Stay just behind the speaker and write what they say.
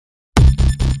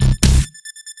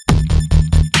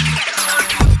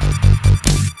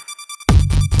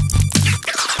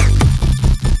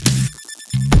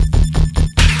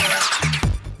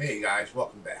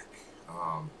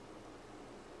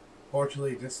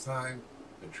Fortunately, this time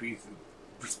the trees didn't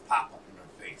just pop up in our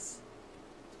face.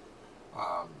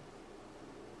 Um,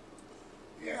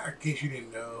 yeah, in case you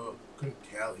didn't know, couldn't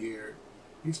tell here.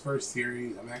 These first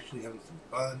series, I'm actually having some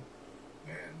fun,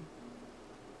 and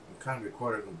I'm kind of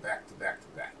recording them back to back to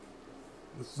back.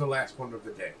 This is the last one of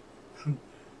the day.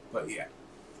 But yeah,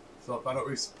 so if I don't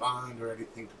respond or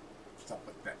anything, stuff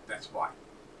like that, that's why.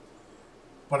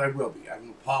 But I will be. I'm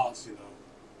gonna pause,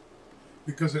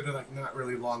 because they're like not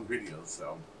really long videos.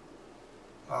 So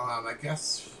I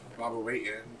guess while we're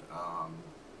waiting,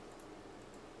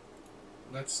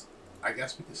 let's. I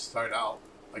guess we can start out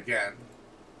again.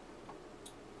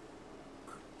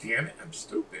 Damn it! I'm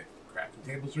stupid. Crafting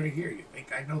table's right here. You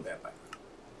think I know that by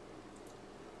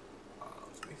now?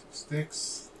 Let's make some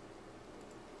sticks.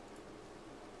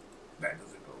 That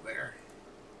doesn't go there.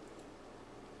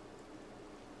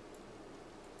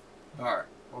 Alright,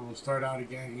 what we'll start out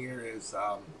again here is,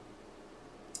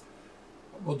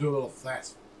 we'll do a little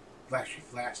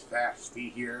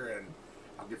fasty here, and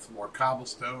I'll get some more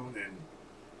cobblestone, and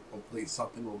hopefully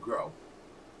something will grow.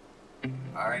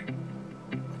 Alright,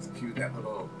 let's cue that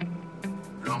little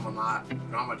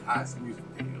dramatized music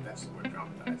video. That's the word,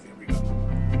 dramatized. Here we go.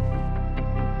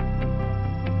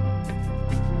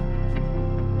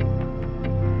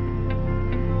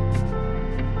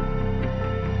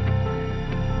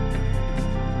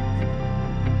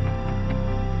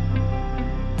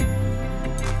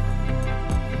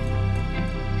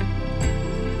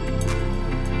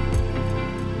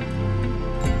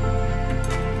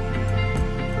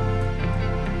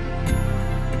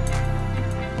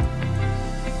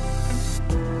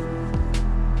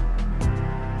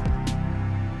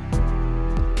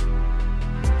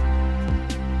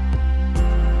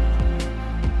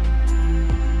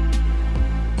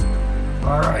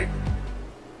 Alright,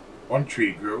 one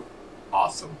tree grew.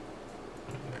 Awesome.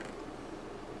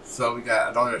 So we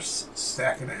got another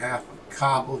stack and a half of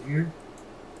cobble here.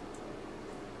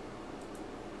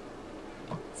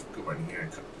 Let's go in here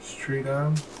and cut this tree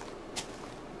down.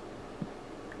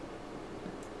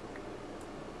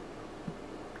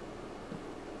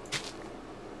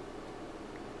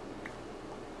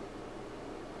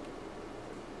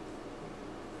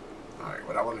 Alright,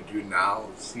 what I want to do now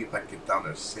is see if I can get down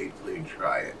there safely and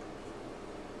try it.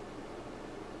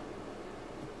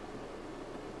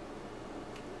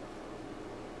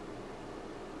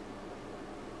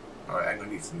 Alright, I'm going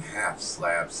to need some half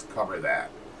slabs to cover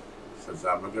that, since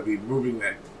I'm going to be moving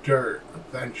that dirt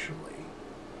eventually.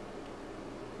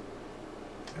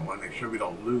 I want to make sure we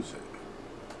don't lose it.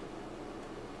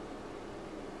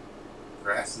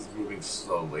 Grass is moving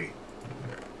slowly.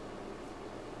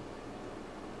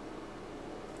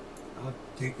 I don't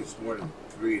think it's more than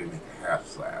 3 to make a half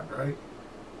slab, right?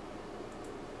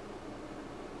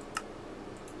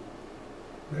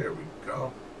 There we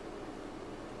go.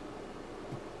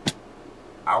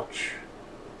 Ouch.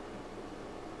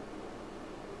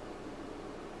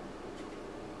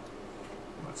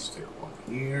 Let's stick one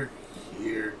here,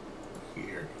 here,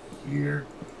 here, here.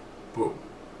 Boom.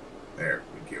 There.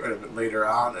 We get rid of it later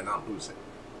on and not lose it.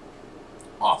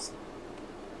 Awesome.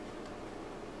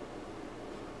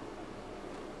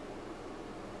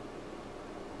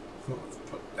 So let's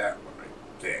put that one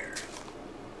right there.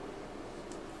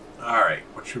 Alright,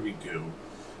 what should we do?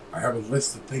 I have a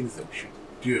list of things that we should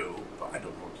do, but I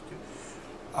don't know what to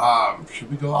do. Should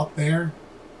we go out there?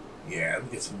 Yeah, let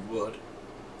me get some wood.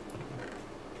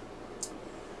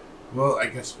 Well, I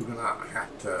guess we're gonna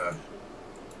have to...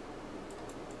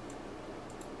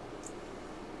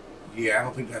 Yeah, I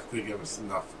don't think that's gonna give us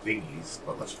enough thingies,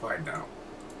 but let's find out.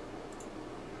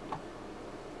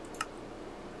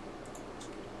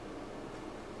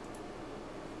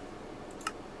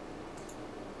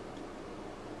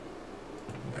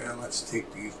 And let's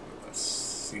take these, let's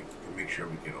see if we can make sure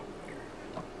we get over there.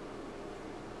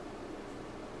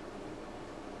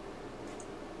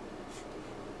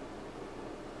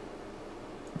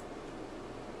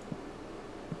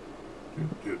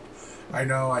 Dude. I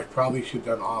know I probably should have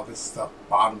done all this stuff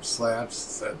bottom slabs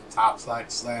instead of top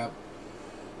side slab,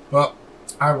 but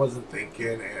I wasn't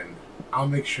thinking, and I'll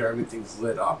make sure everything's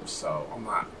lit up, so I'm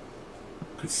not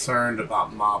concerned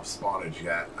about mob spawnage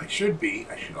yet. I should be.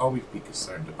 I should always be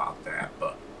concerned about that,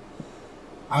 but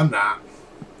I'm not,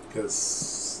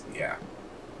 because, yeah,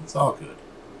 it's all good.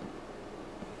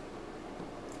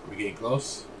 Are we getting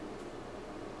close?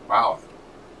 Wow,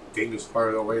 thing is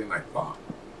farther away than I thought.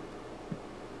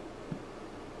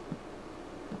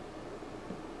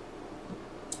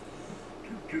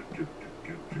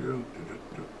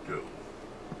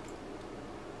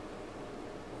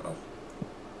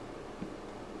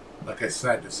 Like I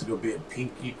said, this is going to be a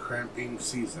pinky cramping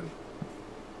season.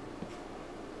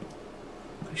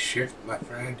 The shift, my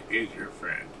friend, is your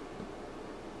friend.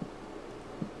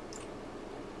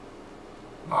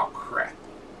 Oh, crap.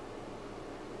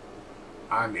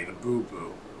 I made a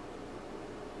boo-boo.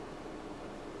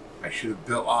 I should have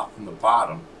built off from the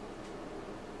bottom.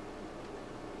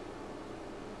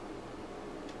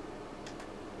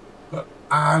 But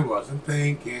I wasn't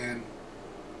thinking.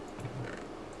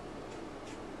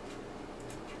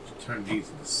 Let's turn these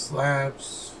into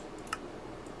slabs.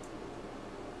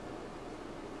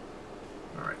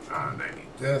 Alright, and I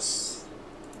need this.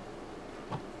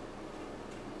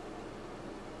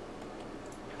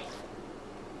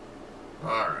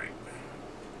 Alright.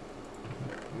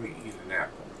 Let me eat an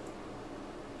apple.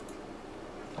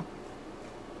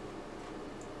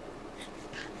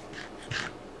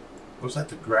 Looks like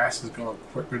the grass is going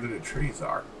quicker than the trees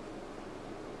are.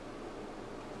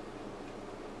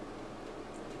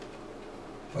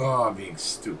 Oh, I'm being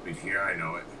stupid here, I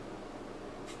know it.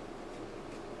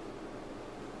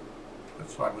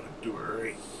 That's why I'm going to do it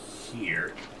right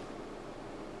here.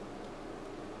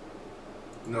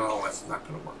 No, that's not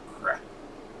going to work. Crap.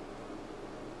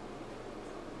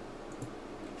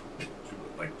 Do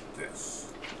it like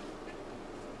this.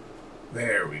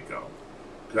 There we go.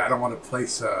 Because I don't want to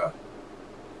place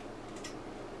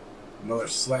another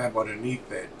slab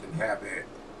underneath it and have it.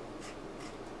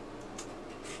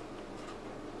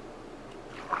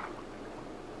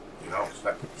 You know, if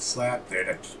I put the slab there,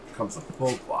 that becomes a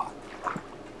full block.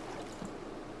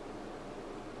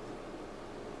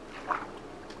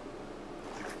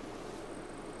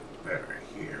 There,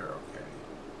 here, okay.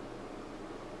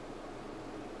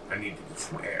 I need to get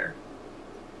some air.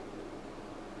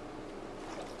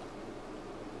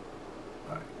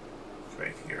 Alright, it's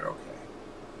right here, okay.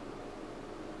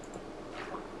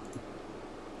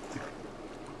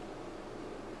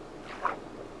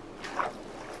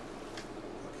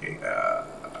 Okay,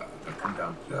 I'll come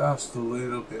down just a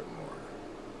little bit more.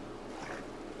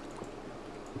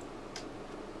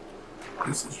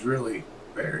 This is really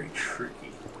very tricky.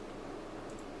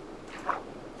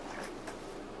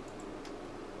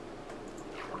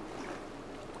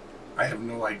 I have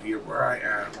no idea where I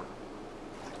am.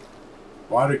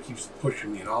 Water keeps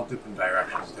pushing me in all different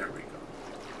directions. There we go.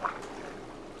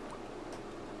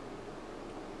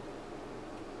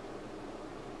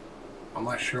 I'm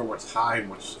not sure what's high and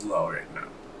what's low right now.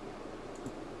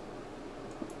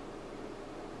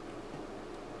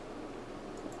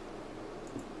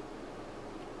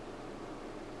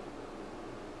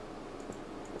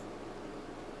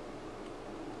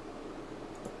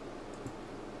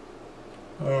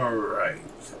 Alright,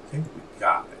 I think we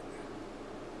got it.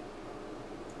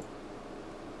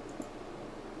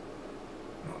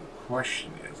 Now the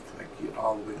question is, can I get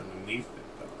all the way underneath it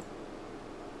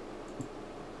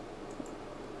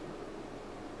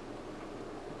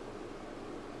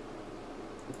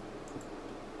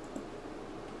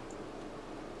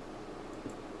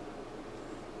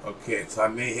though? Okay, so I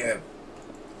may have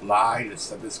lied and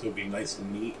said this is going to be nice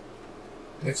and neat.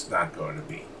 It's not going to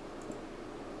be.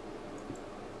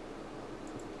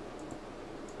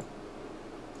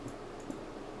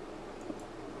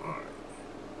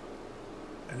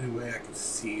 Anyway, I can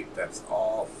see if that's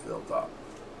all filled up.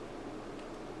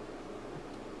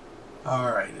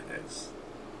 Alright, it is.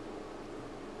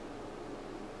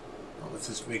 Now let's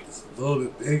just make this a little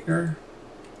bit bigger.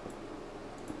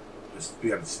 Just to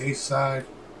be on the safe side.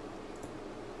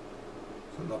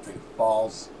 So nothing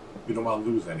falls. We don't want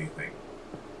to lose anything.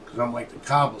 Because unlike the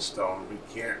cobblestone, we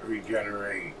can't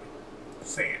regenerate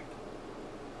sand.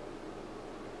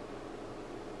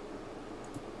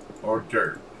 Or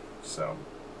dirt. So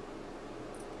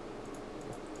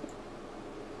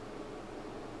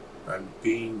I'm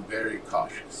being very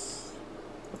cautious.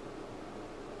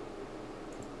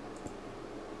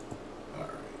 Alright,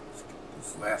 let's get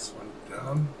this last one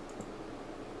done.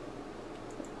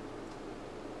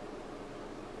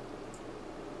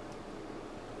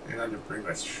 And I didn't bring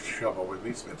my shovel with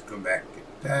me, so I have to come back and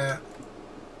get that.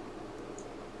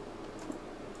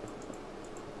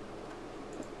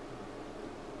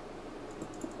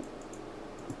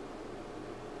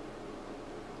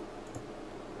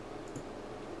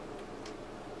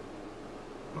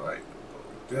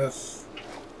 This.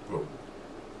 Boom.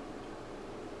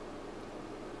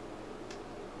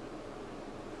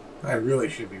 I really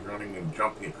should be running and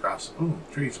jumping across. Ooh,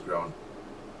 trees grown.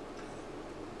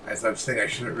 As I'm saying, I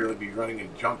shouldn't really be running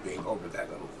and jumping over that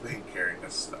little thing carrying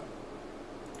this stuff.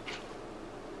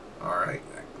 Alright,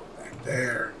 that go back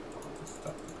there. All this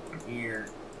stuff go in here.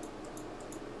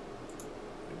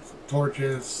 There's some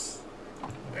torches.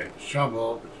 And a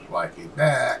shovel, which is why I came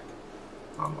back.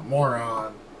 I'm a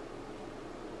moron.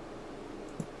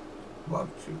 1,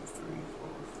 2, 3,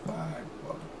 4, 5.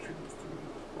 1, 2, 3,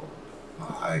 4,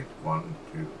 5. 1,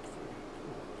 2, 3,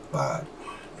 4, 5.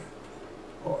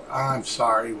 Or I'm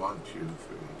sorry. 1, 2, 3,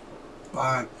 4,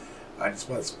 5. I just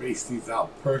want to space these out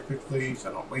perfectly so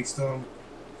I don't waste them.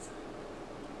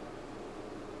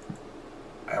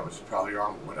 I was probably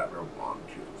wrong. Whatever. 1,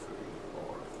 2, 3,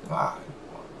 4, 5. 1,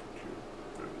 2,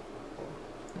 3, 4,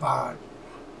 5.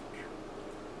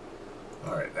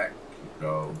 Alright, that can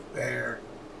go there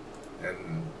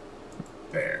and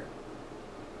there.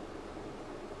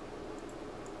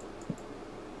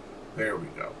 There we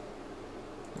go.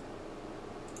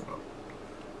 Oh,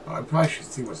 I probably should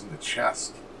see what's in the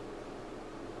chest.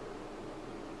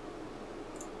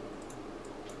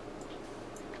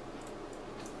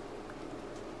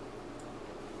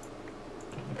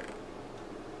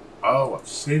 Oh,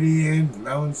 obsidian,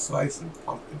 melon slice, and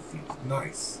pumpkin seeds.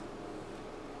 Nice.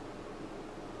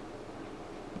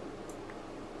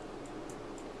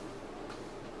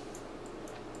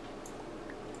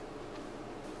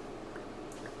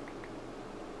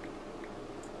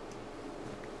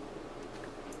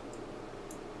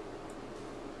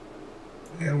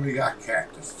 And we got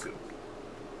cactus too.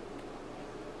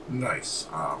 Nice.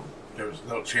 There was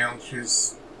no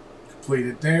challenges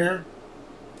completed there.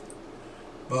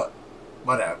 But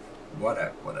whatever.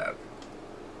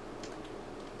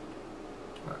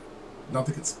 Right.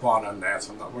 Nothing can spawn on that,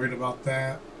 so I'm not worried about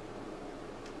that.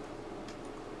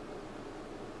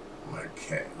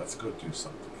 Okay, let's go do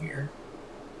something here.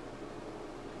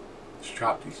 Let's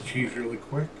chop these cheese really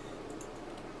quick.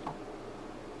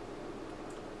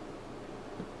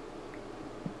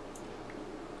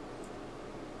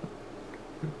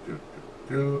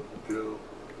 Do.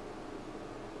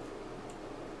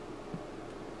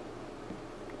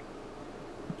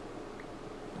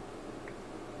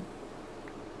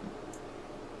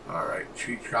 Alright,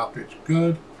 tree choppage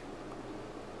good.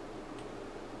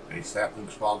 Any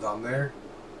saplings fall down there?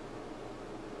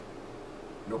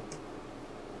 Nope.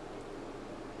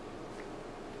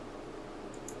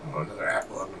 Oh, another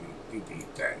apple. I'm going to need to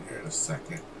eat that here in a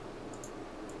second.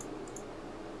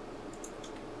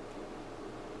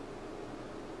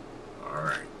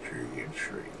 Alright, tree and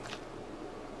tree.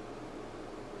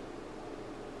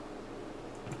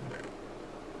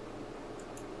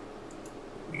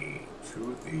 Need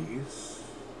 2 of these.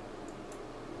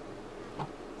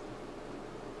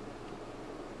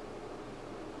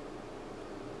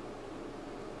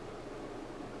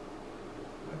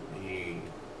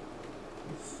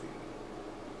 Let's see.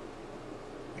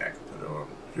 Yeah, I can put it on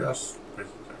just,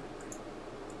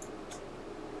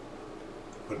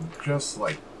 put them just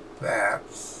like that.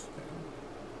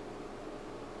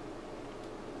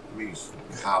 Let me use some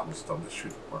cobble stone. This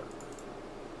should work.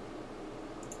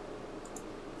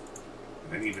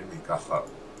 I need to make a hub.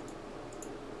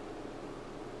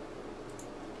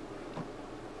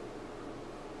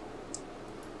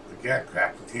 Again,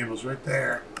 crafting table's right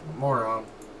there. One more on.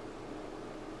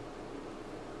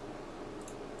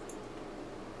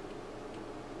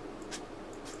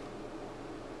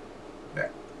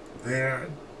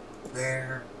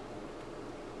 There.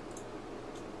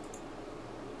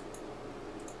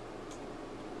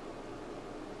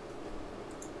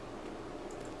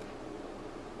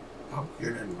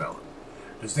 Pumpkin and melon.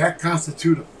 Does that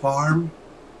constitute a farm?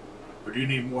 Or do you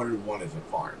need more than one as a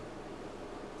farm?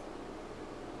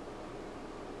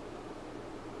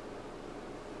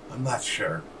 I'm not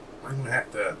sure. I'm going to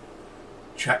have to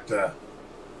check the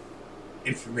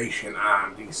information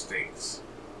on these things.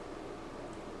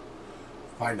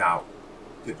 Find out.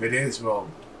 If it is, we'll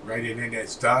write it in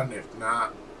as done. If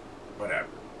not, whatever.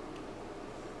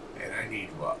 And I need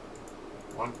what?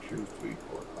 1, 2, 3,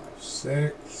 4, 5,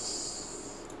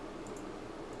 6.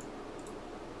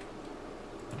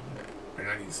 And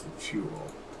I need some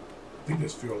fuel. I think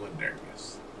there's fuel in there,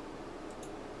 yes.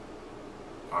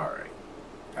 Alright.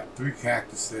 Got 3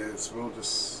 cactuses.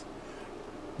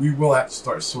 We will have to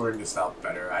start sorting this out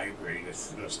better. I agree. This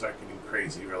is going to start getting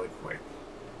crazy really quick.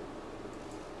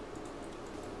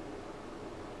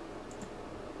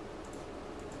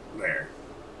 There.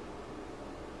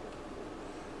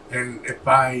 And if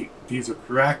these are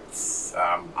correct,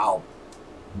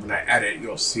 when I edit,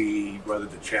 you'll see whether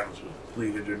the challenge was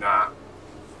completed or not.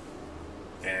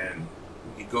 And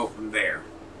we can go from there.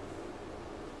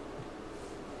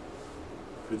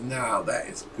 For now, that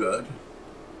is good.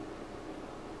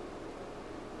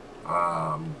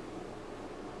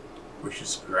 Wish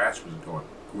this grass was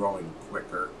growing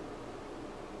quicker.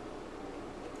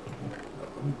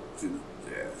 Let me do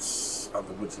this. Oh,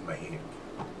 the wood's in my hand.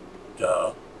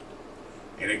 Duh.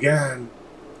 And again,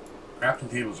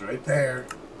 crafting table's right there.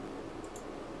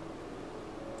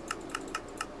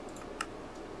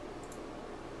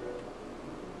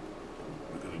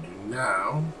 What we're gonna do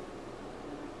now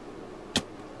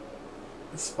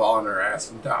is fall on our ass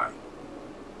and die.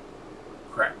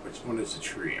 Crap, which one is the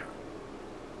tree on?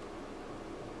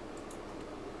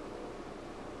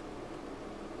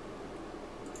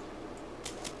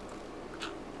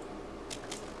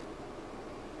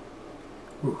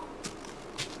 Whew.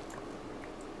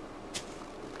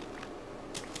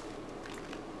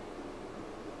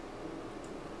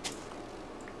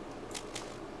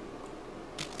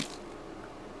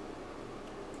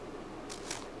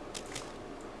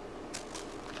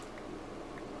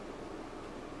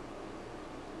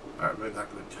 Alright, we're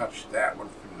not going to touch that one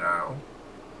for now.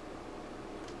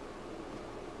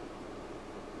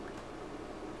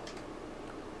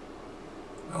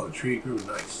 Oh, the tree grew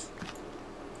nice.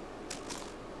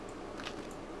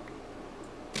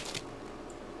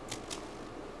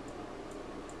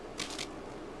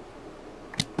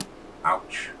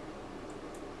 Ouch.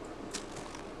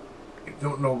 I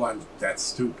don't know why I'm that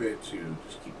stupid to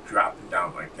just keep dropping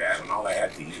down like that when all I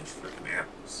had to eat is freaking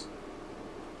apples.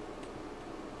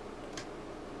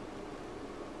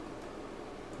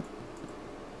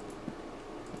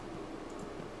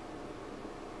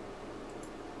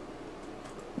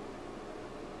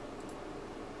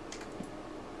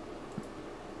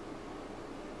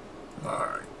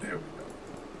 Alright, there we go.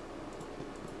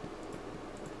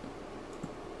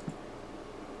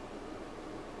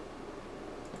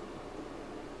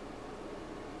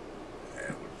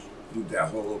 And we'll leave that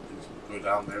hole open so we'll go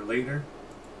down there later.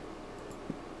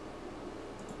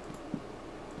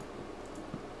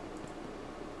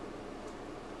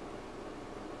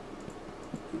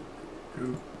 I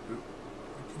didn't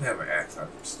have an axe on,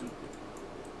 I'm stupid.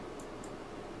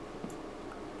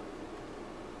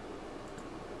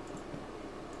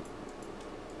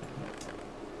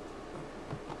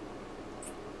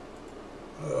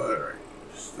 Alright,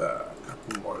 just a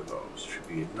couple more of those should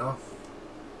be enough.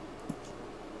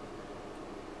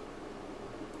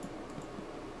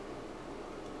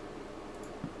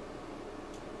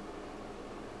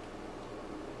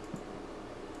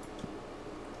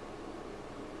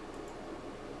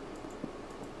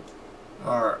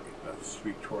 Alright, let's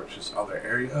retorch this other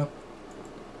area up.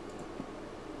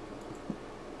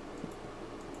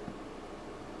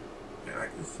 And I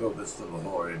can fill this little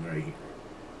hole in right here.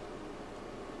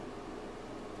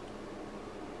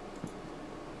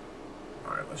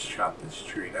 Alright, let's chop this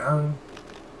tree down.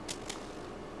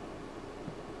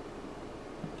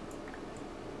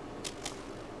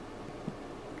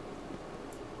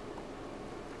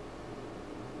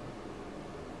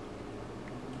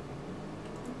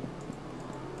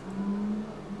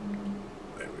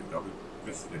 There we go. We're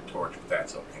missing a torch, but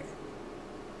that's okay.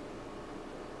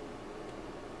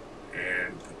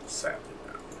 And put the sapling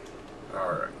down.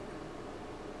 Alright.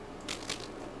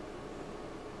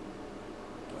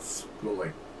 Let's go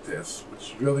like this,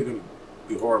 which is really going to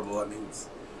be horrible. That means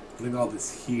putting all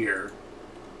this here.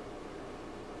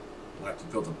 We'll have to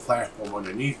build a platform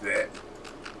underneath it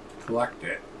to collect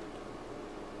it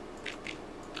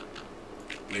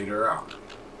later on.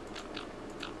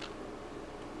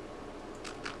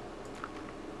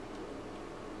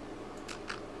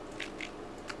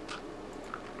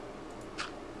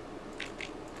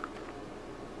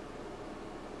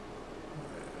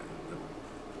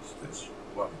 This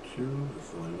 1, 2,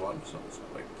 there's only one, so it's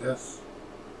like this.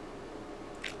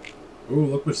 Ooh,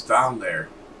 look what's down there.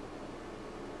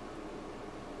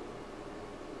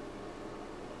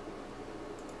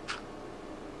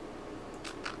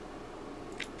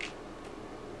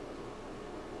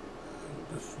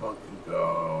 And this one can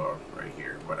go right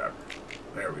here, whatever.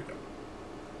 There we go.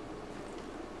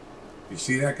 You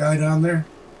see that guy down there?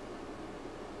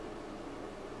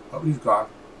 Oh, he's gone.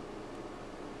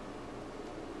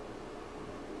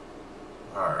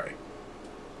 Alright.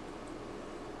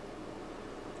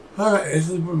 Alright, this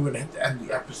is where we're going to have to end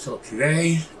the episode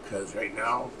today. Because right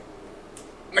now,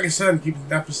 like I said, I'm keeping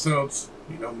the episodes,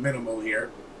 you know, minimal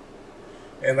here.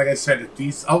 And like I said, if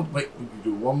these... Oh, wait, we can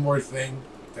do one more thing.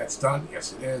 That's done.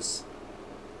 Yes, it is.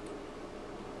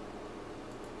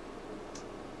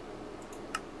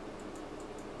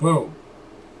 Boom.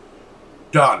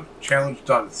 Done. Challenge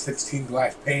done. 16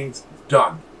 glass panes.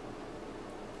 Done.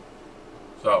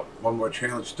 So, one more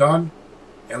challenge done.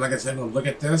 And like I said, we'll look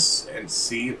at this and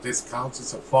see if this counts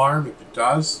as a farm. If it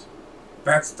does,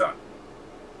 that's done.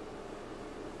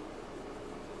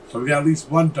 So we got at least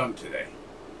one done today.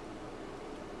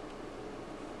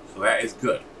 So that is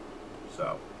good.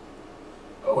 So,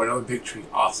 oh, another big tree.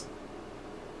 Awesome.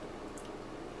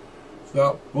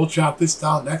 So we'll chop this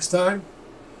down next time,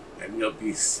 and you'll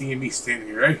be seeing me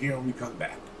standing right here when we come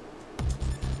back.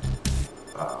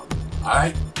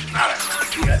 Alright.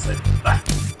 See you guys later. Bye.